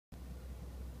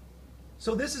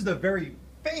So this is the very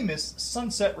famous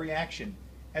sunset reaction.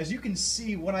 As you can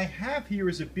see, what I have here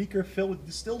is a beaker filled with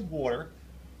distilled water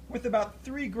with about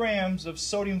 3 grams of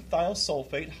sodium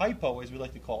thiosulfate, hypo as we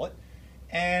like to call it,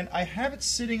 and I have it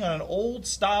sitting on an old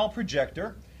style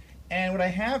projector. And what I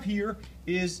have here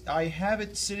is I have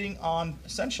it sitting on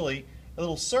essentially a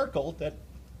little circle that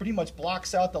pretty much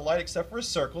blocks out the light except for a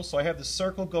circle. So I have the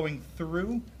circle going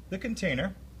through the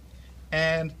container,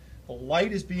 and the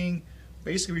light is being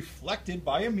basically reflected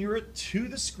by a mirror to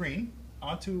the screen,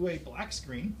 onto a black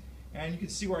screen, and you can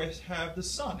see where I have the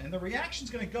sun. And the reaction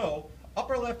is going to go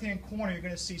upper left-hand corner. You're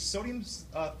going to see sodium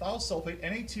thiosulfate,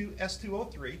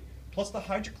 Na2S2O3, plus the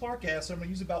hydrochloric acid. I'm going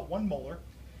to use about 1 molar.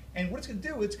 And what it's going to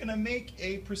do, it's going to make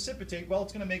a precipitate. Well,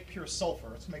 it's going to make pure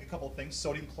sulfur. It's going to make a couple of things: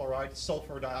 sodium chloride,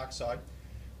 sulfur dioxide,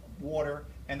 water,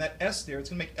 and that S there, it's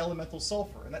going to make elemental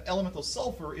sulfur. And that elemental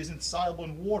sulfur is insoluble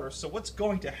in water. So what's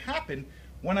going to happen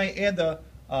when I add the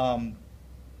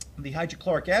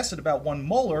hydrochloric acid, about 1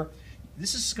 molar,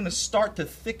 this is going to start to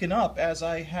thicken up as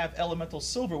I have elemental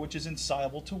silver, which is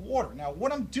insoluble to water. Now,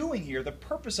 what I'm doing here, the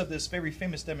purpose of this very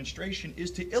famous demonstration is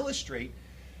to illustrate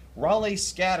Rayleigh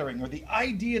scattering, or the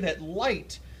idea that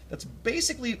light that's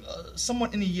basically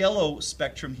somewhat in the yellow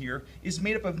spectrum here is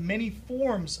made up of many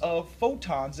forms of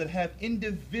photons that have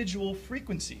individual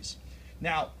frequencies.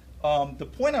 Now, the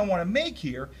point I want to make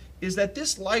here is that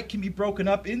this light can be broken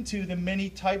up into the many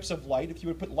types of light if you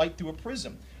would put light through a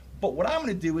prism. But what I'm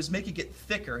going to do is make it get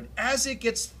thicker, and as it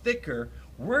gets thicker,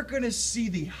 we're going to see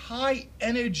the high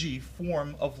energy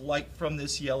form of light from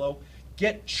this yellow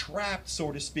get trapped,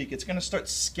 so to speak. It's going to start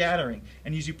scattering.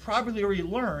 And as you probably already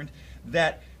learned,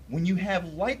 that when you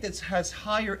have light that has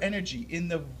higher energy in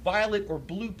the violet or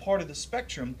blue part of the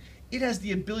spectrum, it has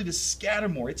the ability to scatter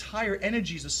more. Its higher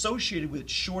energy is associated with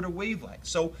its shorter wavelength.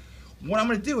 So what I'm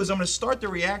going to do is I'm going to start the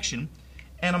reaction,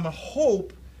 and I'm going to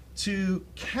hope to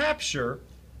capture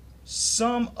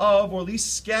some of, or at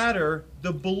least scatter,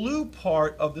 the blue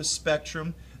part of the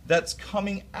spectrum that's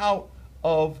coming out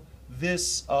of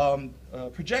this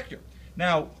projector.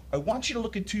 Now, I want you to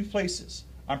look at 2 places.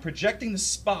 I'm projecting the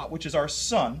spot, which is our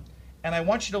sun, and I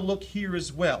want you to look here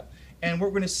as well. And what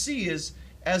we're going to see is,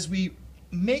 as we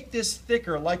make this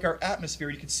thicker like our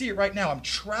atmosphere, you can see it right now, I'm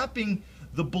trapping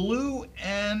the blue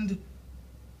and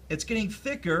it's getting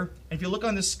thicker, and if you look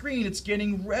on the screen, it's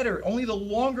getting redder. Only the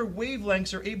longer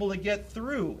wavelengths are able to get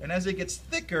through, and as it gets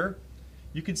thicker,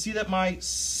 you can see that my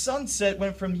sunset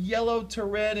went from yellow to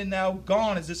red and now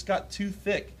gone as this got too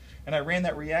thick. And I ran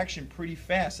that reaction pretty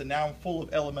fast, and now I'm full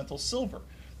of elemental silver.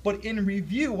 But in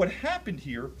review, what happened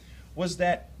here was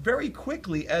that very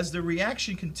quickly as the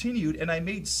reaction continued and I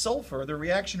made sulfur, the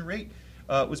reaction rate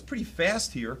was pretty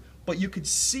fast here, but you could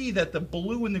see that the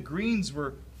blue and the greens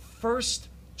were first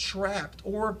trapped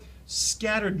or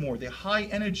scattered more, the high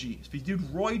energy. If you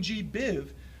did Roy G. Biv,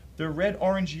 the red,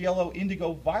 orange, yellow,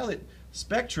 indigo, violet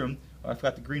spectrum, I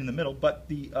forgot the green in the middle, but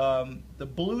the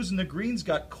blues and the greens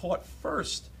got caught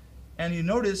first. And you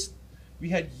notice we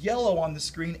had yellow on the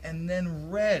screen and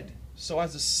then red. So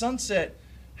as the sunset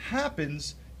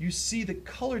happens, you see the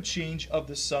color change of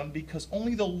the sun because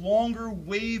only the longer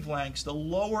wavelengths, the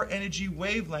lower energy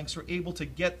wavelengths, are able to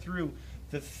get through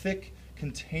the thick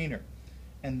container,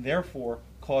 and therefore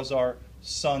cause our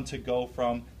sun to go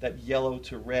from that yellow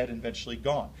to red and eventually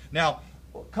gone. Now,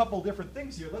 a couple different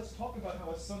things here. Let's talk about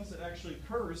how a sunset actually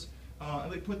occurs.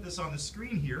 Let me put this on the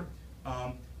screen here.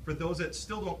 For those that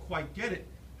still don't quite get it,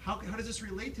 how does this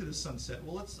relate to the sunset?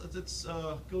 Well, let's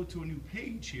go to a new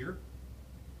page here,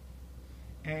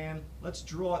 and let's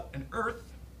draw an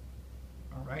Earth.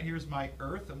 All right, here's my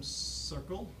Earth. I'm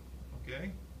circle.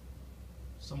 Okay,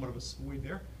 somewhat of a void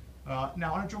there. Now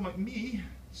I want to draw me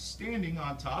standing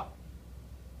on top.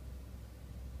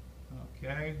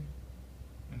 Okay,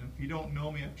 and if you don't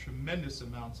know me, I have tremendous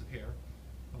amounts of hair.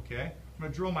 Okay, I'm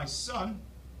going to draw my sun.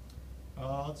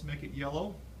 Let's make it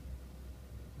yellow.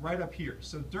 Right up here.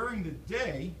 So during the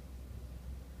day,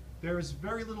 there is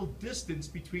very little distance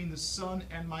between the sun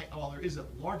and my, well, there is a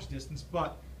large distance,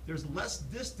 but there's less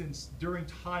distance during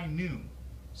high noon.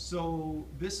 So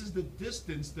this is the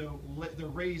distance the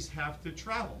rays have to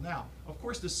travel. Now, of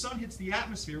course, the sun hits the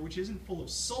atmosphere, which isn't full of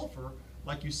sulfur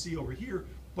like you see over here,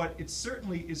 but it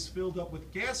certainly is filled up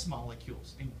with gas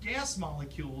molecules. And gas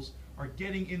molecules are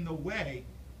getting in the way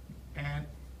and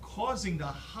causing the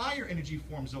higher energy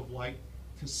forms of light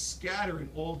to scatter in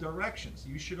all directions.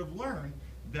 You should have learned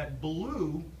that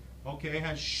blue, okay,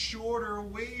 has shorter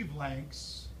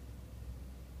wavelengths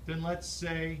than, let's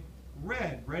say,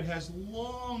 red. Red has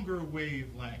longer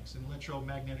wavelengths in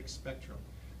electromagnetic spectrum.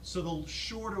 So the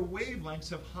shorter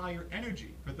wavelengths have higher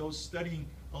energy. For those studying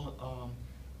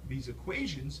these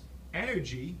equations,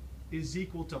 energy is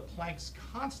equal to Planck's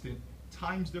constant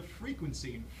times the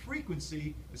frequency. And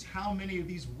frequency is how many of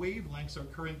these wavelengths are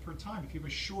occurring per time. If you have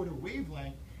a shorter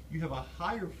wavelength, you have a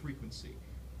higher frequency.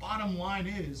 Bottom line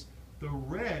is, the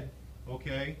red,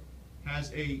 okay,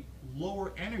 has a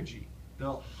lower energy.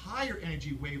 The higher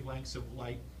energy wavelengths of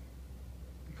light,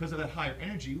 because of that higher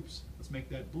energy, oops, let's make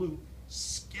that blue,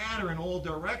 scatter in all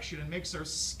direction and makes our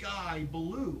sky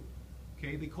blue.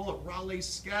 Okay, they call it Rayleigh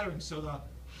scattering. So the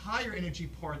higher energy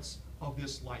parts of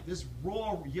this light, this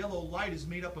raw yellow light, is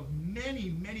made up of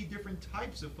many, many different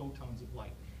types of photons of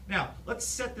light. Now, let's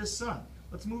set this sun.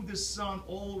 Let's move this sun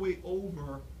all the way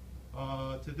over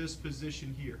to this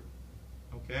position here.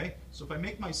 Okay, so if I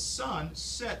make my sun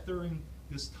set during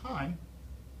this time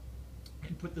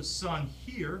and put the sun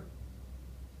here,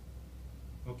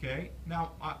 okay,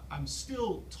 now I'm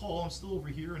still tall, I'm still over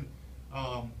here, and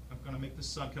I'm going to make the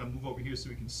sun kind of move over here so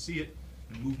we can see it,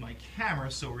 and move my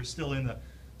camera so we're still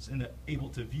able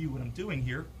to view what I'm doing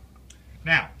here.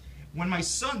 Now, when my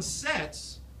sun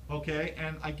sets, okay,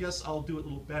 and I guess I'll do it a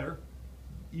little better,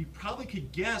 you probably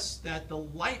could guess that the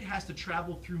light has to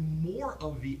travel through more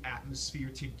of the atmosphere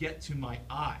to get to my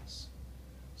eyes.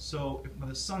 So if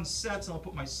the sun sets, I'll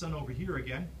put my sun over here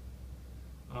again.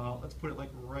 Let's put it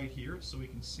like right here so we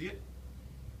can see it.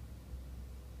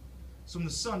 So when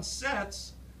the sun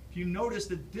sets, if you notice,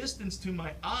 the distance to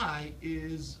my eye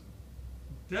is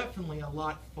definitely a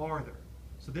lot farther.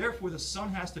 So therefore the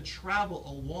sun has to travel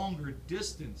a longer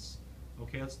distance.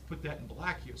 Okay, let's put that in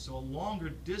black here. So a longer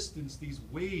distance these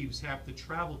waves have to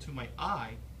travel to my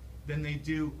eye than they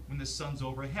do when the sun's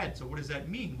overhead. So what does that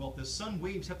mean? Well, if the sun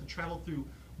waves have to travel through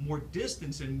more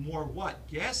distance and more what?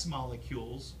 Gas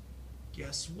molecules.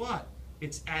 Guess what?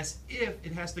 It's as if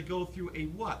it has to go through a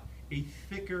what? A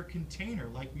thicker container,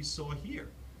 like we saw here.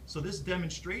 So this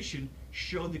demonstration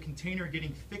showed the container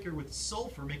getting thicker with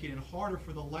sulfur, making it harder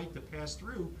for the light to pass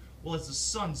through. Well, as the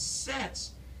sun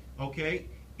sets, okay,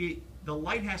 the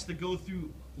light has to go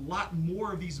through a lot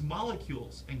more of these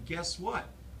molecules. And guess what?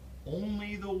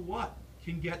 Only the what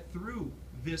can get through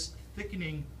this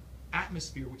thickening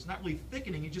atmosphere, which is not really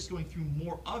thickening, it's just going through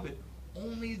more of it.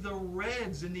 Only the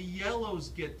reds and the yellows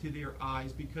get to their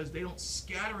eyes because they don't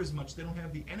scatter as much, they don't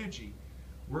have the energy.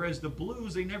 Whereas the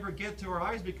blues, they never get to our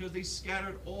eyes because they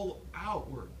scattered all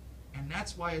outward. And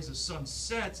that's why as the sun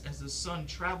sets, as the sun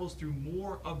travels through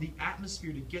more of the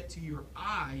atmosphere to get to your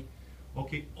eye,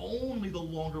 okay, only the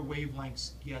longer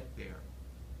wavelengths get there.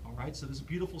 All right, so this is a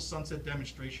beautiful sunset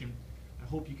demonstration. I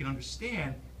hope you can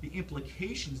understand the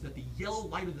implications that the yellow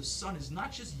light of the sun is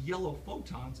not just yellow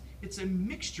photons, it's a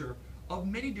mixture of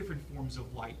many different forms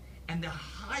of light. And the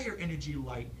higher energy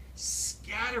light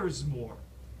scatters more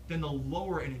than the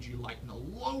lower energy light. And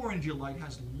the lower energy light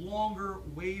has longer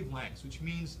wavelengths, which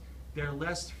means they're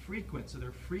less frequent, so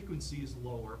their frequency is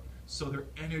lower, so their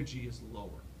energy is lower.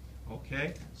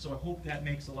 Okay, so I hope that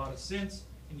makes a lot of sense,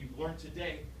 and you've learned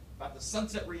today about the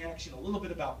sunset reaction, a little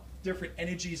bit about different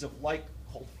energies of light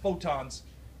called photons,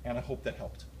 and I hope that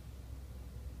helped.